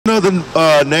Another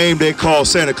name they call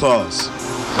Santa Claus.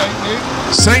 Saint Nick.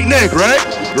 Saint Nick, right?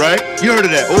 Right? You heard of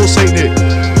that, old Saint Nick.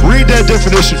 Read that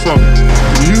definition for me.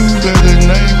 Used as the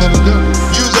name of the devil.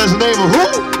 Used as the name of who?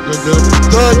 The devil.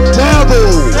 The devil.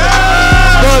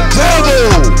 Yeah! The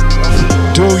devil.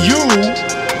 Do you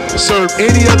serve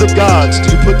any other gods? Do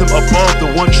you put them above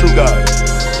the one true God?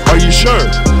 Are you sure?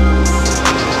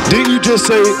 Didn't you just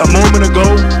say a moment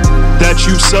ago that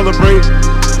you celebrate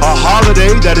a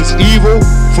holiday that is evil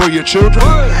for your children?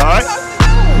 All right?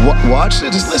 Watch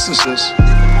it. Just listen, sis.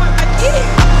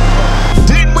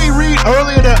 Didn't we read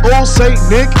earlier that old Saint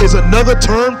Nick is another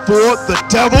term for the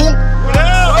devil?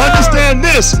 Understand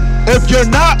this. If you're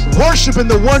not worshiping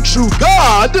the one true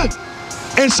God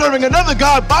and serving another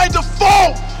God, by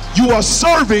default, you are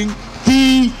serving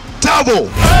the devil.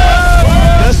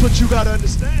 That's what you got to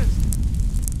understand.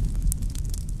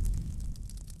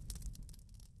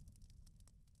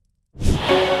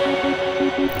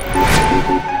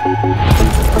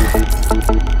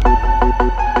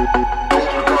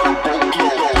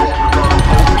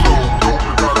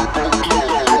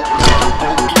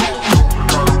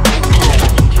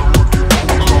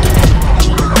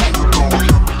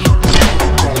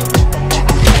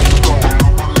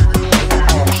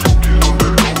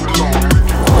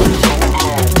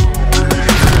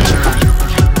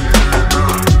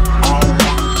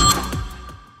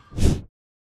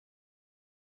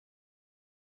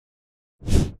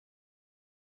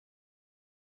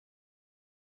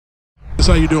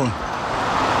 How you doing?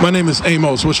 My name is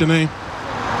Amos. What's your name?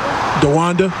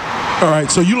 DeWanda? All right,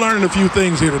 so you learned a few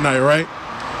things here tonight, right?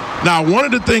 Now, one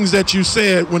of the things that you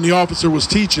said when the officer was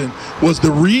teaching was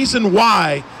the reason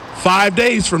why 5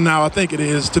 days from now, I think it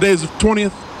is, today is the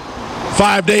 20th,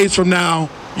 5 days from now,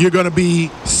 you're going to be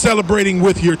celebrating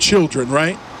with your children,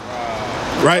 right?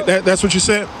 Right? That's what you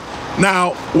said?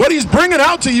 Now, what he's bringing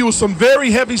out to you is some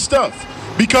very heavy stuff,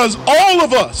 because all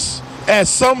of us, at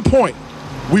some point,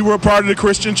 we were a part of the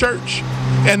Christian church.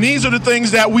 And these are the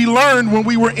things that we learned when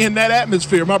we were in that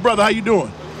atmosphere. My brother, how you doing?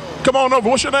 Come on over.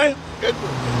 What's your name?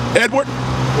 Edward. Edward?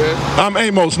 Yes. I'm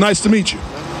Amos. Nice to meet you.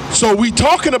 So we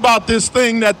talking about this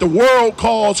thing that the world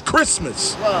calls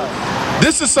Christmas. Right.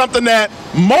 This is something that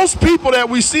most people that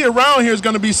we see around here is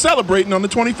going to be celebrating on the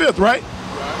 25th, right?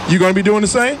 You going to be doing the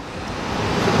same?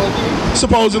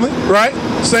 Supposedly, right?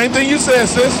 Same thing you said,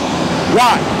 sis.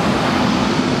 Why?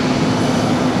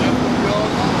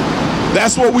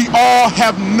 That's what we all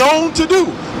have known to do.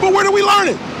 But where do we learn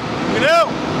it? You know?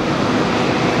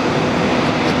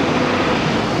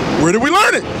 Where did we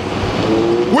learn it?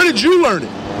 Where did you learn it?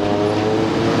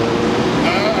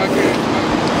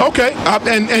 Okay.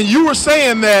 And you were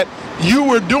saying that you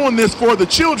were doing this for the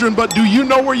children, but do you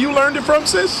know where you learned it from,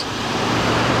 sis?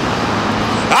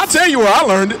 I'll tell you where I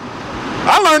learned it.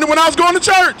 I learned it when I was going to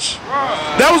church.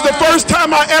 That was the first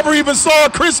time I ever even saw a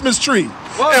Christmas tree.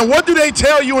 And what do they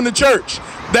tell you in the church?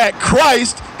 That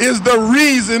Christ is the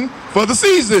reason for the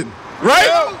season,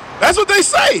 right? That's what they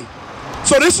say.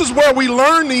 So this is where we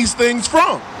learn these things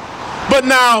from. But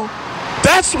now,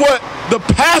 that's what the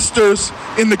pastors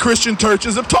in the Christian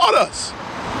churches have taught us.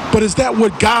 But is that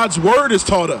what God's word has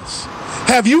taught us?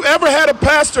 Have you ever had a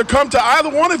pastor come to either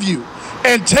one of you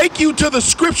and take you to the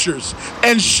scriptures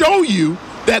and show you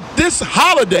that this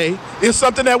holiday is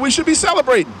something that we should be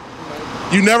celebrating?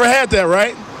 You never had that,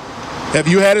 right? Have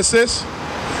you had it, sis?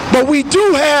 But we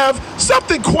do have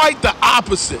something quite the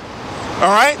opposite,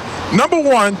 all right? Number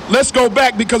one, let's go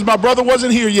back because my brother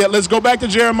wasn't here yet. Let's go back to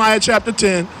Jeremiah chapter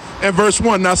 10 and verse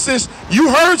 1. Now, sis,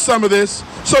 you heard some of this,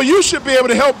 so you should be able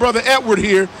to help Brother Edward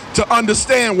here to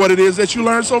understand what it is that you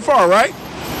learned so far, right?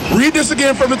 Read this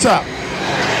again from the top.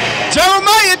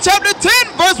 Jeremiah chapter 10,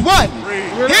 verse 1.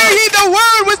 Hear ye the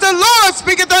word which the Lord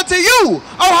speaketh unto you,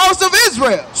 O house of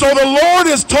Israel. So the Lord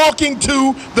is talking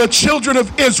to the children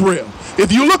of Israel.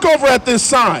 If you look over at this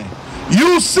sign,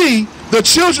 you'll see the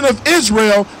children of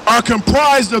Israel are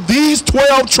comprised of these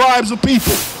 12 tribes of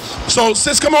people. So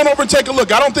sis, come on over and take a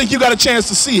look. I don't think you got a chance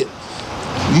to see it.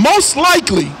 Most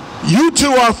likely, you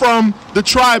two are from the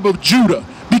tribe of Judah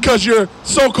because you're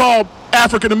so-called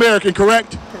African American,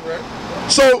 correct? Correct.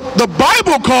 So the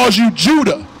Bible calls you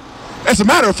Judah. As a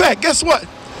matter of fact, guess what?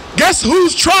 Guess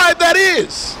whose tribe that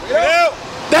is? Yeah.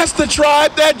 That's the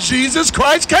tribe that Jesus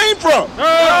Christ came from.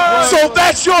 So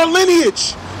that's your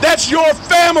lineage. That's your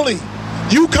family.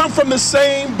 You come from the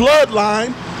same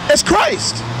bloodline as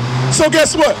Christ. So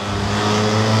guess what?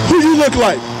 Who you look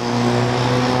like?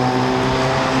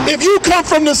 If you come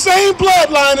from the same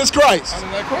bloodline as Christ,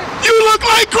 you look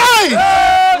like Christ.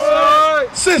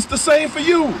 Yes. Sis, the same for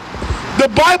you. The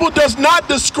Bible does not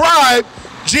describe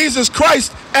Jesus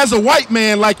Christ as a white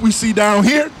man like we see down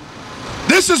here.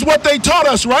 This is what they taught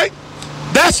us, right?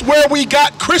 That's where we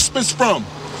got Christmas from.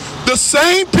 The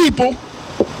same people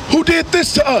who did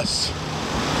this to us.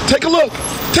 Take a look.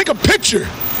 Take a picture.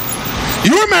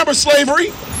 You remember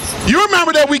slavery. You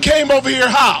remember that we came over here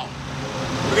how?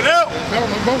 Look at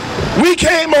that. We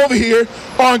came over here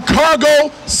on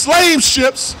cargo slave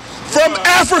ships from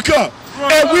Africa.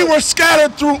 And we were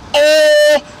scattered through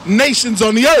all nations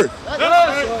on the earth.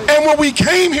 And when we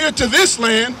came here to this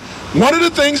land, one of the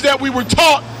things that we were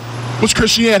taught was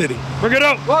Christianity. Bring it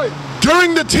up.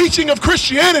 During the teaching of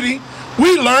Christianity,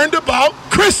 we learned about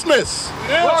Christmas.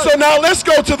 So now let's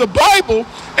go to the Bible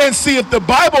and see if the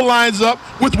Bible lines up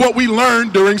with what we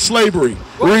learned during slavery.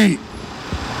 Read.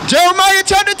 Jeremiah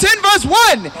chapter 10 verse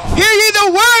 1. Hear ye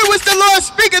the word which the Lord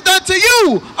speaketh unto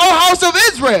you, O house of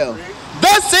Israel.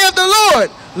 Thus saith the Lord,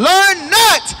 learn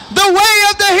not the way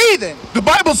of the heathen. The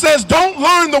Bible says don't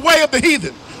learn the way of the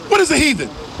heathen. What is a heathen?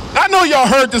 I know y'all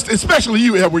heard this, especially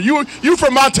you, Edward. You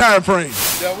from my time frame.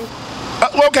 Devil.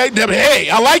 Okay, Debbie, hey,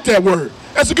 I like that word.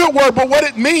 That's a good word, but what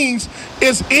it means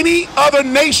is any other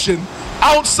nation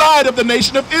outside of the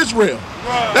nation of Israel.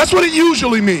 That's what it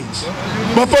usually means.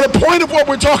 But for the point of what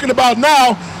we're talking about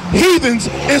now, heathens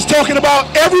is talking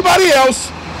about everybody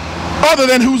else other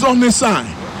than who's on this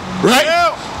sign. Right?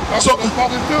 So,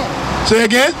 say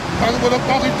again?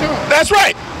 That's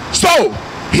right. So,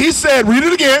 he said, read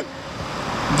it again.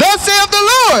 Thus saith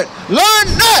the Lord,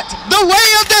 learn not the way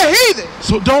of the heathen.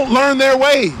 So don't learn their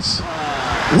ways.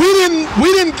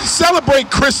 We didn't celebrate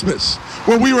Christmas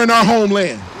when we were in our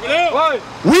homeland.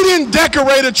 We didn't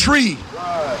decorate a tree.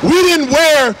 We didn't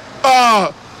wear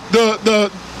the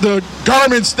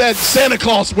garments that Santa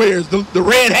Claus wears, the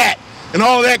red hat and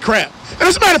all of that crap. And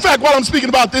as a matter of fact, while I'm speaking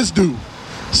about this dude,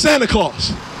 Santa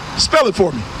Claus, spell it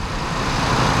for me.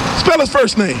 Spell his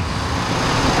first name.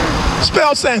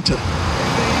 Spell Santa.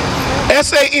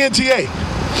 S-A-N-T-A.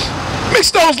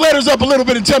 Mix those letters up a little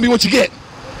bit and tell me what you get.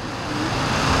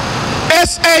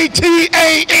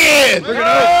 S-A-T-A-N.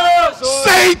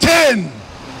 Satan.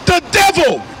 The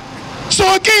devil.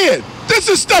 So again, this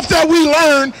is stuff that we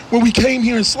learned when we came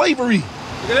here in slavery.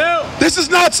 This is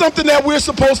not something that we're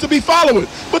supposed to be following.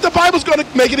 But the Bible's going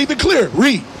to make it even clearer.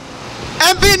 Read.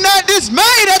 And be not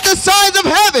dismayed at the signs of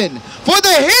heaven, for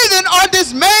the heathen are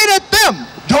dismayed at them.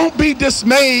 Don't be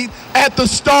dismayed at the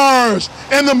stars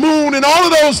and the moon and all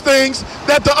of those things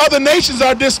that the other nations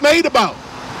are dismayed about.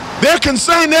 They're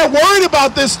concerned, they're worried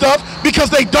about this stuff because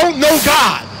they don't know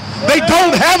God. They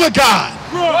don't have a God.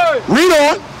 Read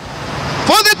on.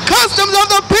 For the customs of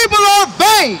the people are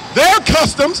vain. Their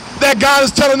customs that God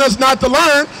is telling us not to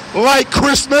learn, like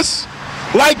Christmas,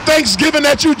 like Thanksgiving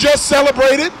that you just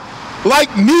celebrated,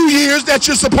 like New Year's that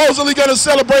you're supposedly going to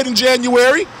celebrate in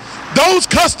January. Those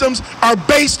customs are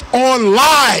based on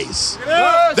lies.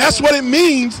 That's what it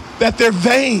means that they're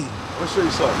vain. I want to show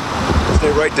you something.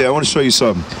 Stay right there. I want to show you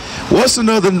something. What's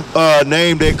another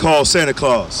name they call Santa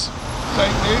Claus?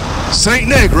 Saint Nick. Saint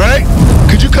Nick, right?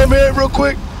 Could you come here real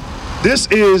quick? This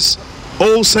is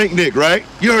Old Saint Nick, right?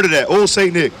 You heard of that, Old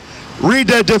Saint Nick. Read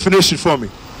that definition for me.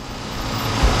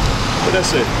 What that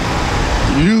say?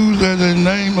 Used as the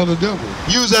name of the devil.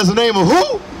 Used as the name of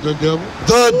who? The devil.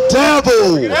 The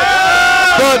devil.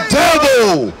 The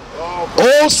devil.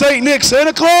 Old Saint Nick,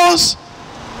 Santa Claus,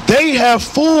 they have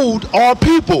fooled our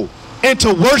people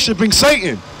into worshiping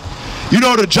Satan. You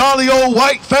know the jolly old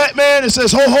white fat man that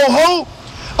says ho ho ho?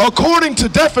 According to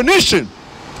definition,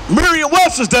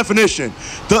 Merriam-Webster's definition,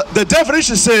 the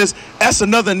definition says that's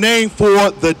another name for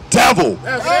the devil.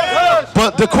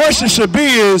 But the question should be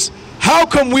is, how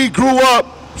come we grew up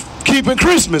keeping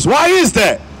Christmas? Why is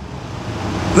that?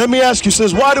 Let me ask you,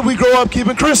 sis, why did we grow up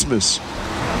keeping Christmas?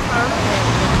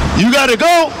 You gotta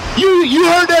go. You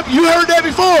heard that? You heard that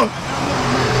before?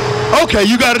 Okay,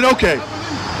 you got it. Okay,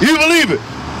 you believe it.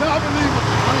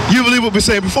 You believe what we're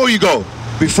saying before you go.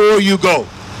 Before you go.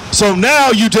 So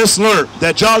now you just learned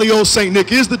that jolly old Saint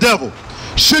Nick is the devil.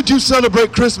 Should you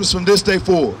celebrate Christmas from this day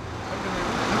forward?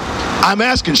 I'm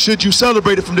asking, should you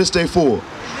celebrate it from this day forward?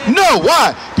 No,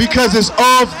 why? Because it's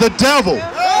of the devil.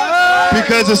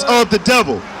 Because it's of the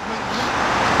devil.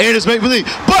 And it's make believe.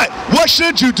 But what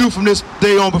should you do from this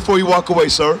day on before you walk away,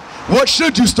 sir? What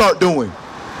should you start doing?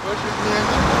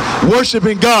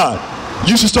 Worshiping God.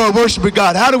 You should start worshiping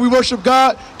God. How do we worship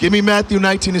God? Give me Matthew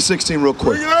 19 and 16 real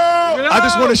quick. I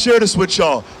just want to share this with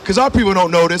y'all because our people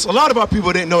don't know this. A lot of our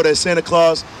people didn't know that Santa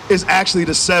Claus is actually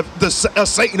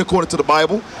Satan according to the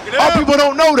Bible. Our people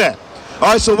don't know that.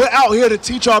 All right, so we're out here to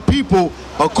teach our people,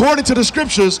 according to the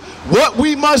scriptures, what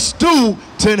we must do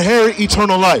to inherit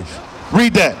eternal life.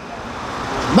 Read that.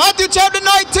 Matthew chapter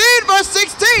 19, verse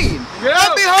 16.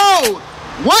 And behold,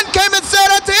 One came and said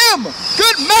unto him,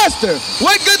 Good master,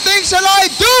 what good thing shall I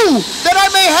do that I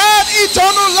may have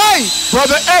eternal life?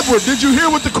 Brother Edward, did you hear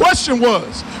what the question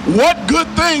was? What good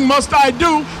thing must I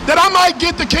do that I might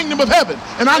get the kingdom of heaven?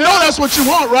 And I know that's what you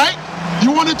want, right? You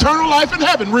want eternal life in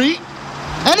heaven. Read.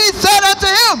 And he said unto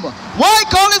him, Why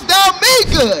callest thou me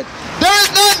good? There is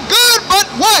none good but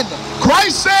one.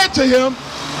 Christ said to him,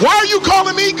 why are you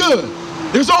calling me good?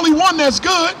 There's only one that's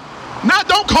good. Now,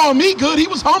 don't call me good. He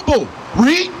was humble.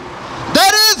 Read.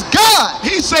 That is God.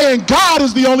 He's saying God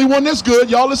is the only one that's good.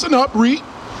 Y'all listen up. Read.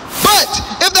 But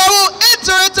if thou wilt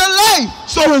enter into life.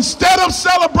 So instead of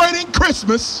celebrating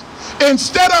Christmas,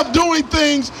 instead of doing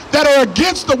things that are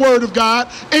against the word of God,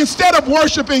 instead of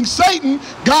worshiping Satan,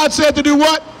 God said to do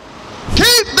what?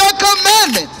 Keep the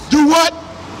commandments. Do what?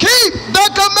 Keep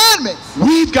the commandments.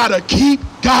 We've got to keep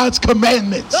God's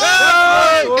commandments.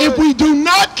 If we do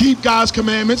not keep God's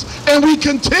commandments and we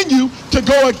continue to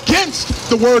go against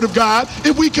the word of God,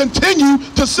 if we continue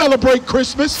to celebrate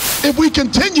Christmas, if we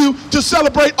continue to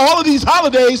celebrate all of these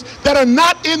holidays that are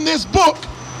not in this book,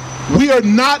 we are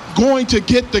not going to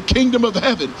get the kingdom of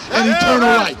heaven and eternal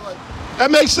life.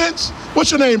 That makes sense? What's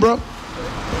your name, bro?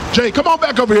 Jay, come on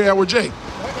back over here, Edward. Jay.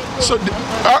 So,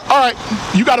 all right,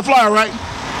 you got a flyer, right?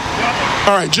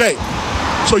 All right, Jay.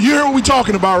 So you hear what we're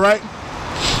talking about, right?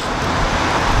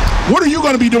 What are you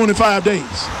going to be doing in 5 days?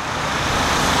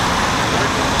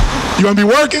 You going to be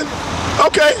working?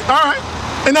 Okay, all right.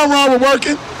 Ain't nothing wrong with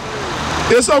working.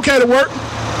 It's okay to work.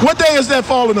 What day is that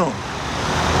falling on?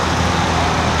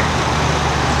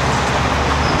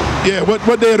 Yeah,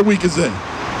 what day of the week is that?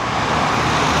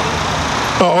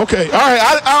 Oh, okay. All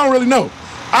right, I don't really know.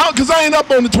 Because I ain't up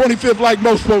on the 25th like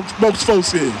most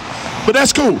folks is. But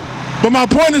that's cool. But my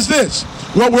point is this.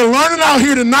 What we're learning out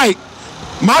here tonight,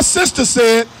 my sister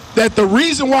said that the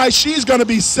reason why she's going to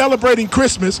be celebrating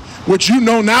Christmas, which you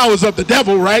know now is of the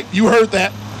devil, right? You heard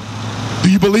that.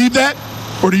 Do you believe that?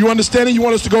 Or do you understand it? You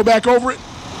want us to go back over it?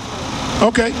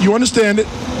 Okay, you understand it.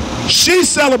 She's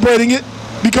celebrating it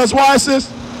because why, sis?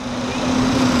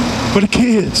 For the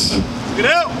kids. Get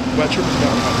out.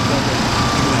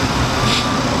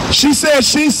 She said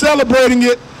she's celebrating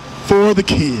it for the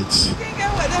kids.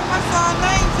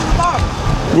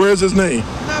 Where's his name?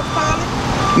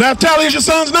 Naphtali. Naphtali is your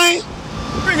son's name?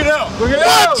 Bring it out. Bring it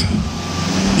What?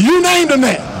 You named him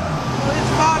that. Well, his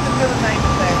father's middle name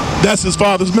is that. That's his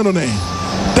father's middle name.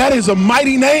 That is a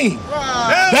mighty name.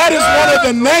 That is one of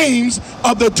the names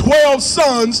of the 12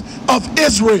 sons of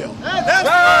Israel.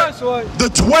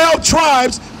 The 12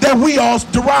 tribes that we all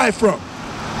derive from.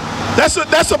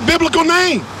 That's a biblical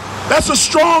name. That's a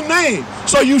strong name.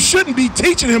 So you shouldn't be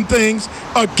teaching him things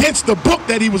against the book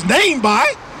that he was named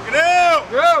by.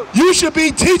 You should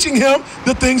be teaching him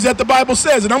the things that the Bible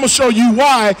says. And I'm going to show you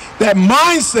why that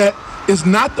mindset is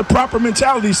not the proper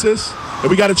mentality, sis. And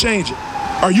we got to change it.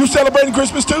 Are you celebrating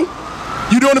Christmas too?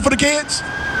 You doing it for the kids?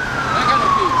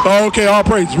 Oh, okay, all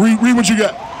praise. Read what you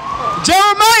got.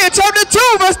 Jeremiah chapter 2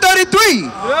 verse 33.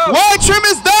 Why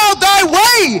trimmest thou thy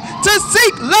way to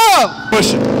seek love?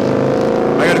 Question.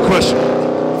 I got a question.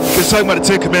 It's talking about the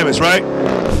 10 Commandments, right?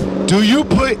 Do you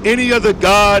put any other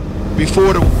God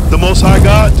before the Most High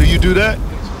God? Do you do that?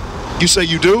 You say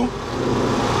you do?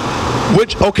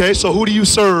 Okay, so who do you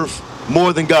serve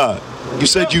more than God? You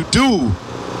said you do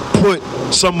put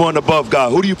someone above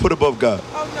God. Who do you put above God?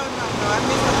 Oh, no. I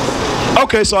misunderstood.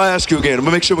 Okay, so I ask you again. I'm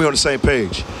going to make sure we're on the same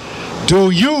page. Do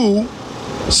you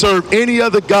serve any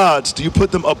other gods? Do you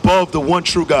put them above the one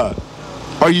true God?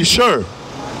 Are you sure?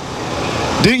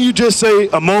 Didn't you just say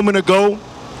a moment ago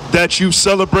that you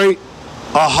celebrate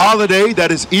a holiday that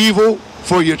is evil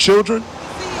for your children?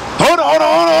 Hold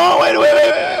on. Wait.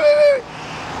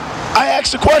 I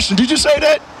asked a question. Did you say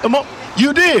that?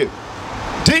 You did.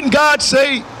 Didn't God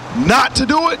say not to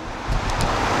do it?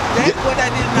 That's what I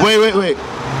did not. Wait.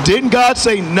 Didn't God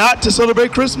say not to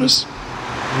celebrate Christmas?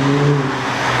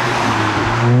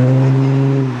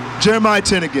 Jeremiah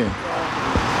 10 again.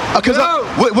 Because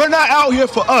we're not out here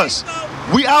for us.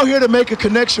 We out here to make a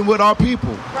connection with our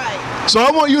people. Right. So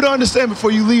I want you to understand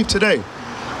before you leave today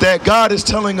that God is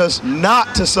telling us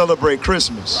not to celebrate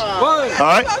Christmas. All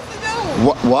right?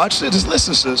 Watch it. Just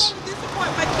listen, sis.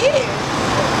 Disappoint my kids.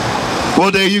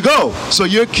 Well, there you go. So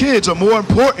your kids are more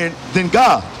important than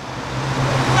God.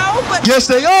 No, but Yes,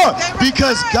 they are.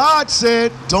 Because God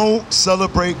said, don't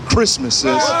celebrate Christmas,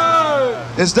 sis.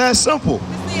 It's that simple.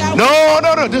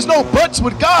 No. There's no buts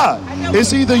with God.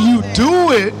 It's either you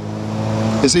do it,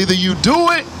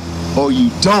 or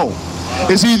you don't.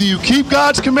 It's either you keep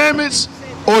God's commandments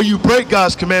or you break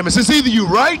God's commandments. It's either you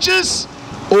righteous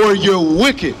or you're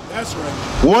wicked. That's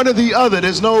right. One or the other.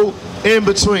 There's no in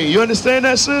between. You understand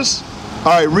that, sis?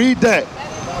 All right, read that.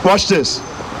 Watch this.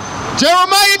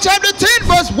 Jeremiah chapter 10,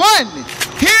 verse 1.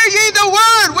 Hear ye the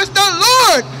word which the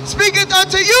Lord speaketh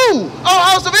unto you, O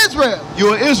house of Israel.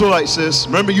 You're an Israelite, sis.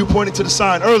 Remember you pointed to the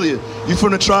sign earlier. You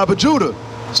from the tribe of Judah.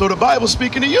 So the Bible's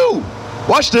speaking to you.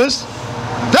 Watch this.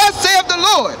 Thus saith the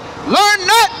Lord, learn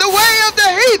not the way of the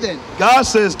heathen. God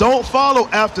says, don't follow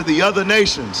after the other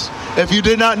nations. If you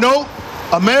did not know,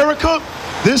 America,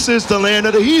 this is the land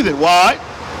of the heathen. Why?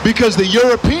 Because the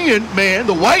European man,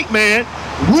 the white man,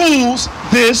 rules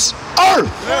this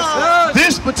earth. Yes.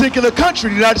 This particular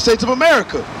country, the United States of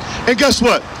America. And guess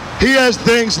what? He has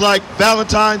things like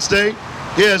Valentine's Day.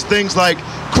 He has things like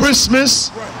Christmas,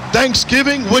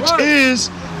 Thanksgiving, which is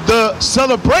the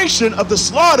celebration of the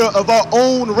slaughter of our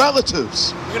own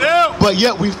relatives. But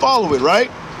yet we follow it, right?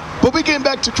 But we're getting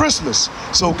back to Christmas.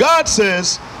 So God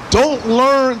says, don't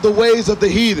learn the ways of the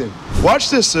heathen. Watch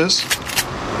this, sis.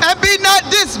 And be not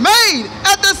dismayed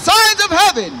at the signs of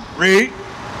heaven. Read.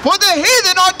 For the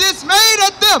heathen are dismayed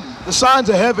at them. The signs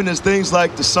of heaven is things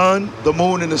like the sun, the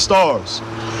moon, and the stars.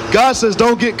 God says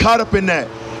don't get caught up in that.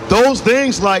 Those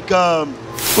things like,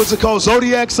 what's it called,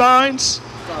 zodiac signs?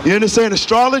 You understand,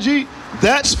 astrology?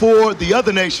 That's for the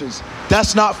other nations.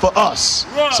 That's not for us.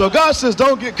 So God says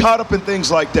don't get caught up in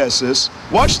things like that, sis.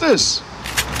 Watch this.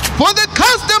 For the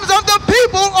customs of the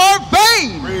people are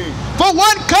vain. Read. For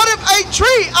one cutteth a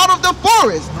tree out of the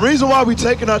forest. The reason why we're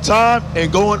taking our time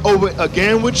and going over it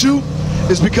again with you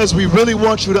is because we really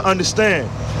want you to understand.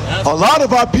 A lot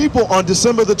of our people on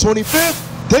December the 25th,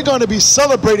 they're going to be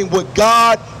celebrating what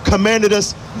God commanded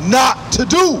us not to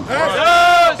do.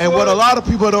 And what a lot of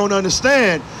people don't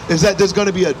understand is that there's going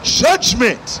to be a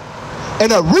judgment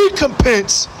and a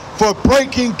recompense for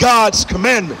breaking God's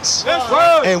commandments.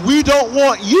 And we don't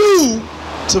want you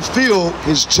to feel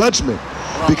his judgment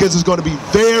because it's going to be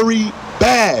very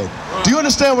bad. Do you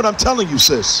understand what I'm telling you,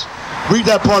 sis? Read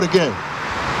that part again.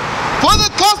 For the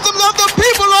customs of the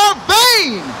people are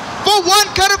vain. For one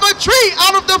cutteth a tree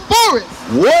out of the forest.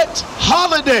 What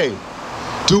holiday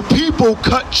do people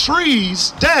cut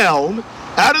trees down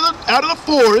out of the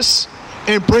forest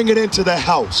and bring it into the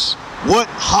house? What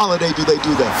holiday do they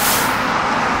do that?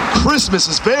 Christmas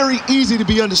is very easy to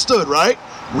be understood, right?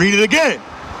 Read it again.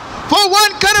 For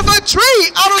one cutteth a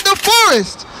tree out of the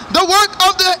forest, the work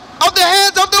of the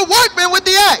hands of the workmen with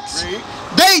the axe. Read.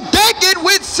 They deck it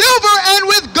with silver and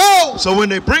with gold. So when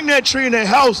they bring that tree in their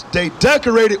house, they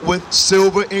decorate it with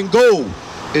silver and gold.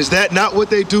 Is that not what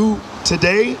they do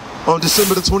today on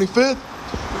December the 25th?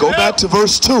 Go back to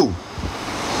verse 2.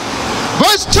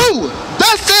 Verse 2.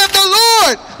 Thus saith the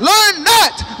Lord, learn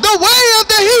not the way of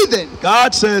the heathen.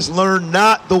 God says, learn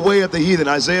not the way of the heathen.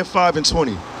 Isaiah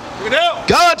 5:20.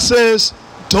 God says,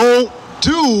 don't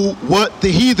do what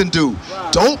the heathen do.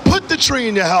 Don't put the tree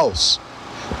in your house.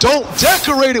 Don't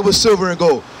decorate it with silver and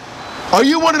gold. Are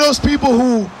you one of those people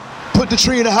who put the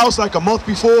tree in the house like a month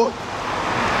before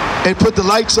and put the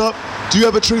lights up? Do you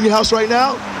have a tree in your house right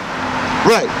now?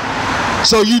 Right.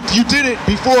 So you did it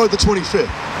before the 25th.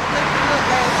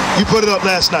 You put it up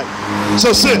last night.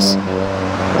 So sis,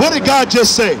 what did God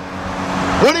just say?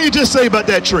 What did he just say about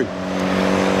that tree?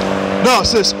 No,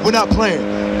 sis, we're not playing.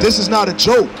 This is not a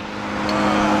joke.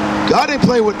 God ain't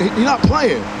playing with, he's not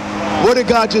playing. What did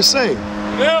God just say?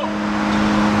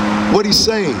 What'd he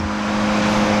say?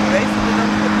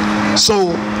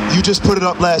 So you just put it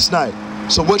up last night.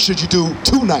 So what should you do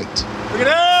tonight? I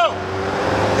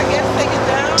guess take it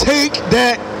down. Take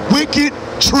that wicked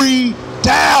tree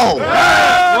down.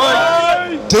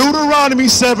 Deuteronomy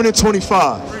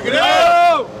 7:25.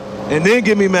 And then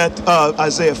give me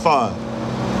Isaiah 5.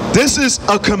 This is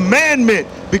a commandment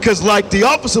because like the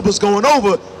officer was going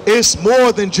over, it's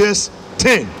more than just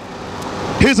 10.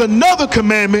 Here's another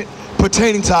commandment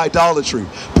pertaining to idolatry,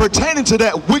 pertaining to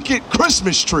that wicked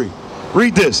Christmas tree.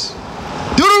 Read this.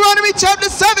 Deuteronomy chapter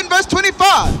 7 verse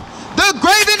 25. The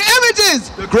graven images.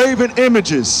 The graven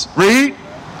images. Read.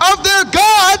 Of their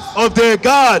gods. Of their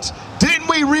gods. Didn't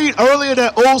we read earlier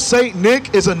that old Saint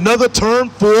Nick is another term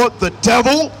for the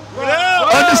devil?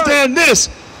 Understand this.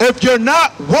 If you're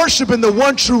not worshiping the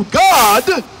one true God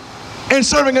and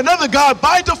serving another God,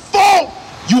 by default,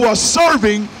 you are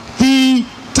serving the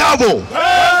devil.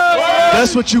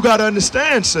 That's what you got to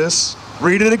understand, sis.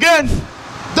 Read it again.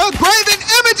 The graven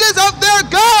images of their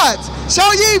gods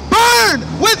shall ye burn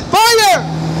with fire.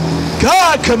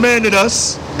 God commanded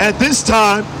us at this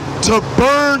time to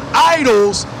burn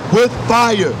idols with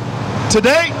fire.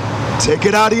 Today, take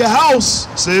it out of your house,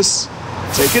 sis.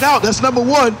 Take it out. That's number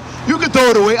one. You can throw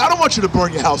it away. I don't want you to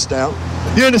burn your house down.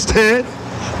 You understand?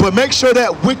 But make sure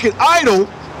that wicked idol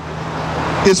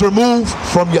is removed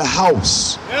from your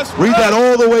house. Read that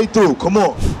all the way through. Come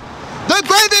on. The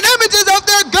graven images of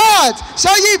their gods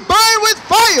shall ye burn with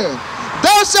fire.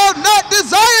 Thou shalt not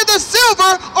desire the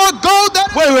silver or gold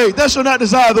that... Wait, thou shalt not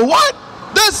desire the what?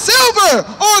 The silver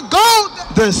or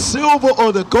gold. The silver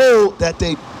or the gold that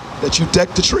you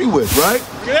deck the tree with, right?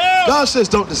 Yeah. God says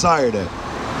don't desire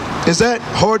that. Is that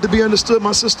hard to be understood,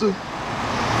 my sister?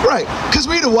 Right, because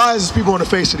we're the wisest people on the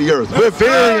face of the earth. We're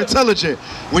very intelligent.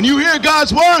 When you hear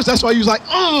God's words, that's why you're like,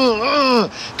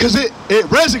 because it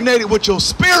resonated with your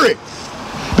spirit.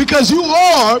 Because you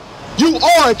are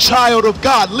a child of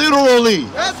God, literally.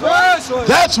 That's right.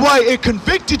 That's why it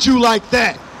convicted you like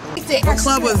that. What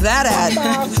club was that at?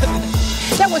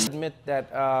 Admit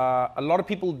that a lot of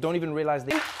people don't even realize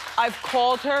they... I've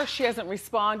called her. She hasn't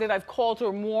responded. I've called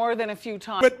her more than a few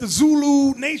times. With the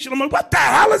Zulu nation, I'm like, what the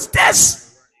hell is this?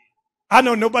 I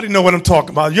know nobody know what I'm talking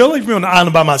about. You'll leave me on the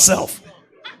island by myself.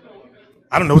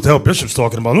 I don't know what the hell Bishop's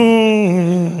talking about.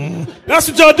 That's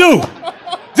what y'all do.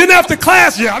 Then after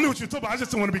class, yeah, I knew what you were talking about. I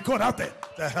just don't want to be caught out there.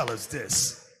 The hell is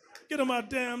this? Get on my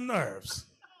damn nerves.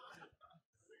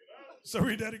 So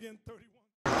read that again,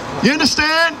 31. You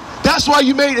understand? That's why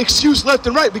you made excuse left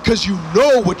and right, because you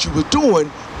know what you were doing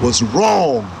was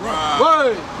wrong.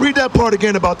 Right. Read that part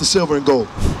again about the silver and gold.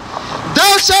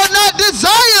 Thou shalt not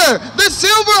desire the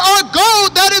silver or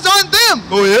gold that is on them,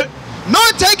 Go ahead. nor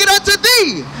take it unto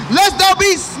thee, lest thou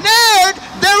be snared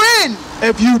therein.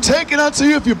 If you take it unto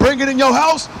you, if you bring it in your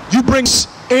house, you bring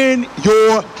in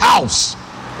your house.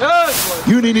 Yes.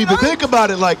 You didn't even think about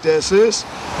it like that, sis.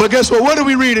 But guess what? What are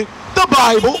we reading? The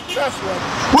Bible. That's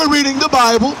right. We're reading the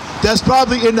Bible. That's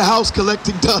probably in the house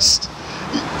collecting dust.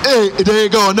 Hey, there you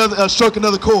go. Another struck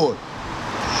another chord.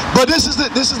 But this is the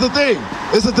thing.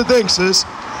 This is the thing, sis.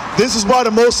 This is why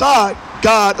the Most High,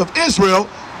 God of Israel,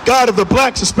 God of the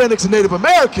blacks, Hispanics, and Native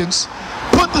Americans,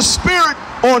 put the spirit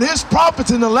on his prophets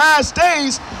in the last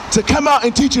days to come out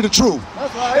and teach you the truth.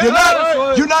 That's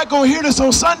right. You're not going to hear this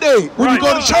on Sunday when you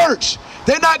go to church.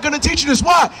 They're not going to teach you this.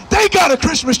 Why? They got a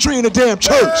Christmas tree in the damn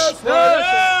church.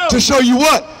 To show you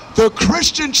what? The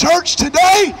Christian church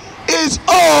today is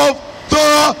of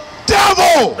the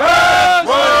devil.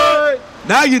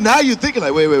 Now you're thinking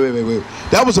like, wait.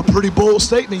 That was a pretty bold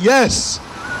statement. Yes.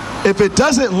 If it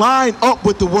doesn't line up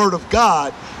with the word of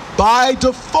God, by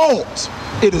default,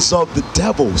 it is of the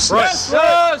devil's.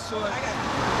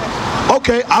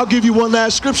 Okay, I'll give you one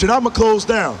last scripture. I'm going to close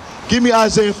down. Give me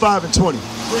Isaiah 5:20.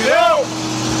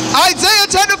 Isaiah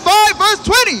chapter 5, verse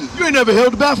 20. You ain't never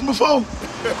held the bathroom before?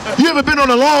 You ever been on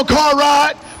a long car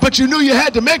ride, but you knew you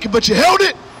had to make it, but you held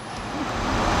it?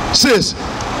 Sis,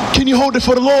 can you hold it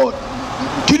for the Lord?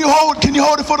 Can you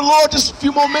hold it for the Lord just a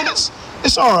few more minutes?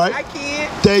 It's all right. I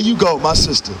can't. There you go, my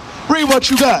sister. Read what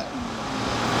you got.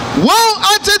 Woe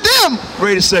unto them.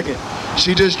 Wait a second.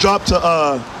 She just dropped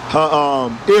her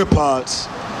earpods.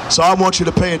 So I want you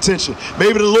to pay attention.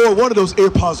 Maybe the Lord wanted those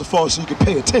earpods to fall so you can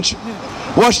pay attention.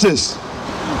 Watch this.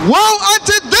 Woe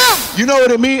unto them. You know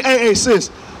what it means? Hey, sis,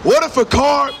 what if a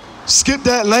car skipped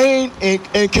that lane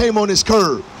and came on this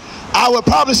curb? I would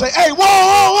probably say, hey,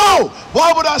 whoa.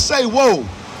 Why would I say whoa?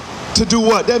 To do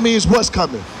what? That means what's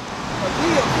coming?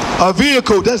 A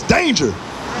vehicle. That's danger.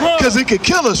 Because it could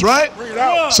kill us, right?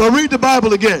 So read the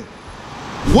Bible again.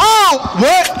 Whoa.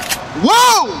 What?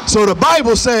 Whoa. So the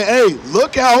Bible saying, hey,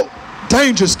 look out,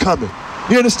 danger's coming.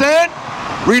 You understand?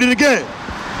 Read it again.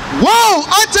 Woe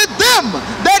unto them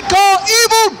that call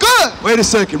evil good. Wait a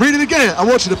second. Read it again. I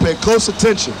want you to pay close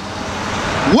attention.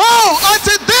 Woe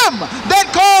unto them that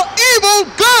call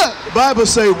evil good. The Bible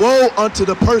say, woe unto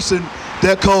the person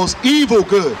that calls evil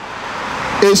good.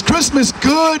 Is Christmas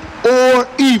good or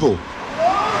evil?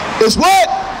 It's what?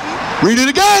 Read it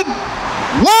again.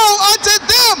 Woe unto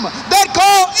them that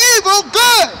call evil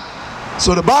good.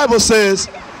 So the Bible says,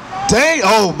 dang,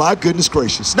 oh my goodness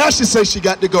gracious. Now she says she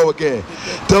got to go again.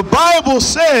 The Bible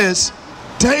says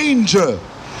danger.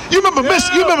 You remember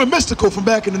Mystical from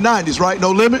back in the 90s, right?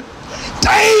 No Limit?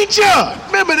 Danger!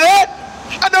 Remember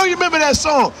that? I know you remember that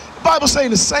song. The Bible's saying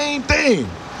the same thing.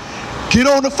 Get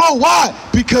on the floor. Why?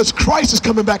 Because Christ is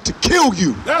coming back to kill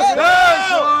you.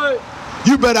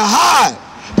 You better hide,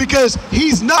 because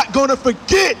he's not going to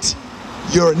forget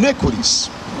your iniquities.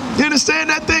 You understand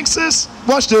that thing, sis?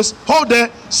 Watch this. Hold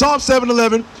that. Psalm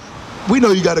 7:11. We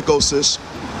know you got to go, sis.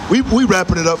 We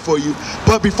wrapping it up for you.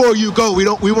 But before you go,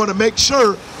 we want to make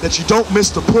sure that you don't miss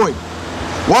the point.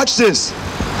 Watch this.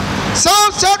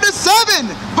 Psalm chapter 7,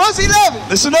 verse 11.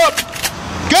 Listen up.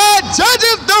 God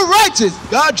judgeth the righteous.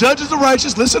 God judges the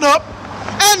righteous. Listen up.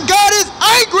 And God is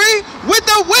angry with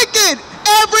the wicked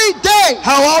every day.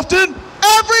 How often?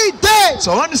 Every day.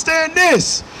 So understand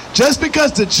this. Just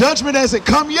because the judgment hasn't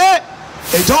come yet,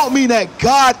 It don't mean that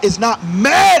God is not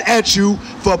mad at you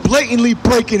for blatantly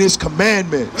breaking his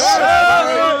commandments.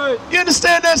 You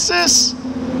understand that, sis?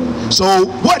 So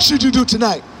what should you do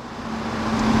tonight?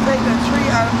 Take the tree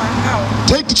out of my house.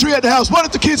 Take the tree out of the house. What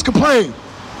if the kids complain?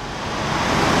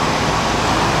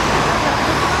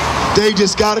 They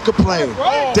just gotta complain.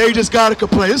 They just gotta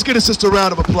complain. Let's get a sister a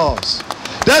round of applause.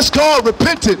 That's called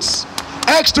repentance.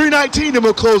 Acts 3:19, and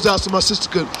we'll close out so my sister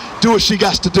could do what she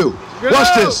got to do.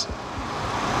 Watch this.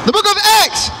 The book of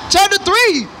Acts, chapter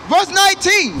 3, verse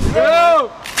 19.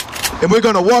 And we're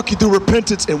gonna walk you through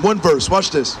repentance in one verse.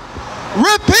 Watch this.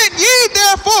 Repent ye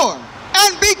therefore,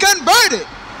 and be converted,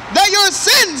 that your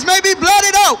sins may be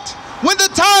blotted out, when the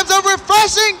times of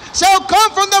refreshing shall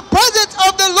come from the presence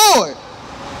of the Lord.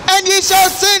 And ye shall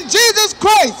send Jesus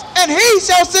Christ, and he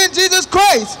shall send Jesus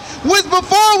Christ, which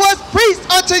before was preached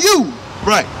unto you.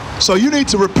 Right. So you need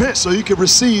to repent so you can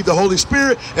receive the Holy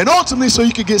Spirit, and ultimately so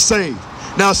you can get saved.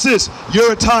 Now, sis,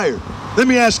 you're tired. Let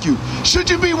me ask you, should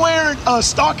you be wearing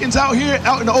stockings out here,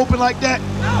 out in the open like that?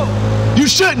 No. You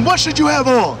shouldn't. What should you have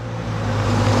on?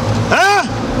 Huh?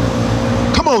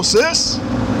 Come on, sis.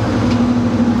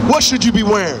 What should you be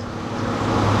wearing?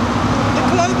 The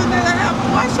clothing that I have,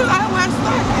 why should I wear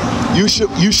stockings?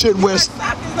 You shouldn't wear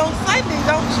stockings on Sunday,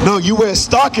 don't you? No, you wear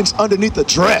stockings underneath a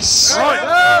dress.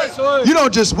 You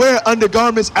don't just wear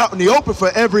undergarments out in the open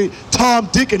for every Tom,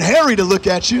 Dick, and Harry to look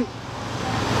at you.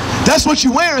 That's what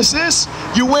you're wearing, sis.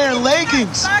 You're wearing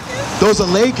leggings. Those are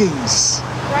leggings.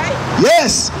 Right?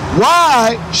 Yes.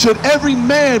 Why should every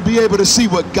man be able to see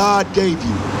what God gave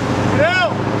you?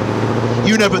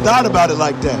 You never thought about it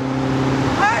like that.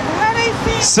 How they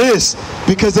see? Sis,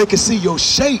 because they can see your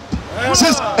shape.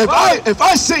 Sis, if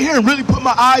I sit here and really put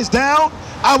my eyes down,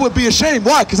 I would be ashamed.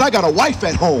 Why? Because I got a wife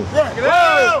at home.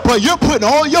 But you're putting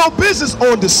all your business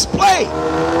on display.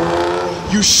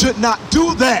 You should not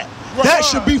do that. That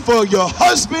should be for your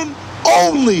husband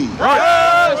only.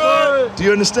 Do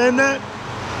you understand that?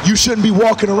 You shouldn't be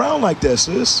walking around like that,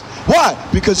 sis. Why?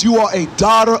 Because you are a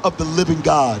daughter of the living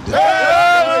God.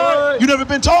 You never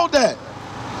been told that.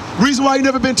 Reason why you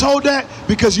never been told that?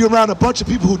 Because you're around a bunch of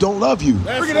people who don't love you.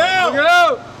 Bring it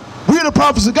out. We're the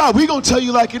prophets of God. We're going to tell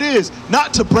you like it is.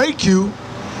 Not to break you,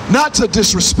 not to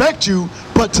disrespect you,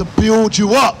 but to build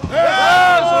you up.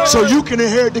 So you can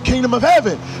inherit the kingdom of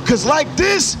heaven. Because like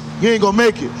this, you ain't going to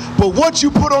make it. But once you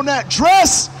put on that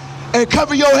dress and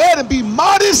cover your head and be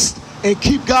modest and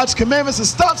keep God's commandments and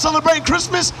stop celebrating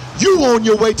Christmas, you on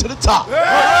your way to the top.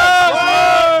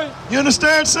 You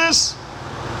understand, sis?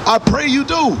 I pray you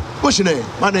do. What's your name?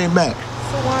 My name Matt.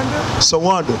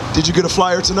 Sawanda. Did you get a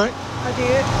flyer tonight? I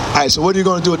did. All right, so what are you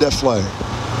going to do with that flyer?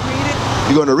 Read it.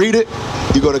 You're going to read it?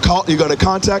 You're going to call? You're going to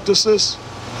contact us, sis?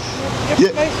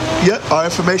 Yeah, our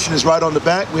information is right on the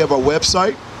back. We have our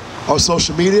website, our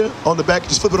social media on the back.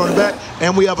 Just flip it on the back.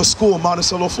 And we have a school in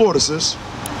Monticello, Florida, sis.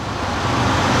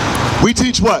 We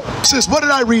teach what? Sis, what did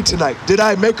I read tonight? Did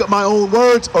I make up my own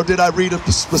words or did I read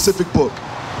a specific book?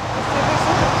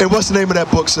 And what's the name of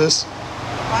that book, sis?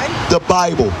 The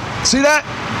Bible. See that?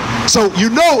 So you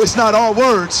know it's not all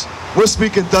words. We're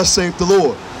speaking, thus saith the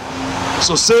Lord.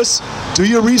 So sis, do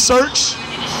your research.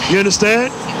 You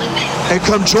understand? And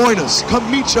come join us. Come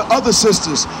meet your other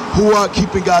sisters who are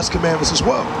keeping God's commandments as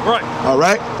well. Right. All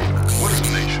right? What is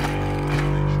a nation?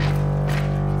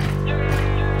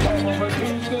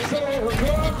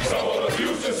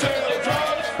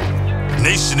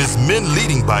 Nation is men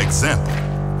leading by example.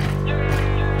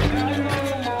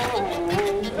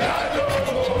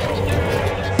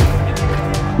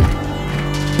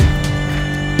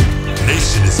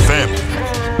 Nation is family.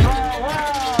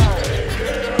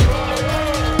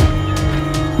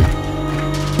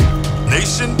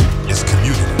 Nation is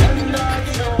community.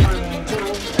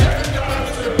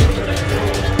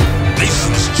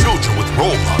 Nation is children with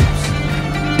role models.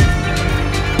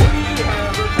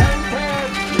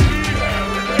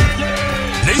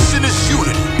 Nation is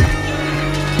unity.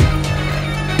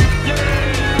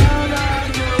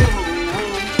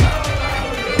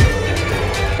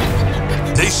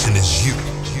 Nation is you.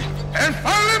 And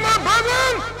finally, my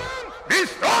brethren, be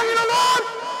strong in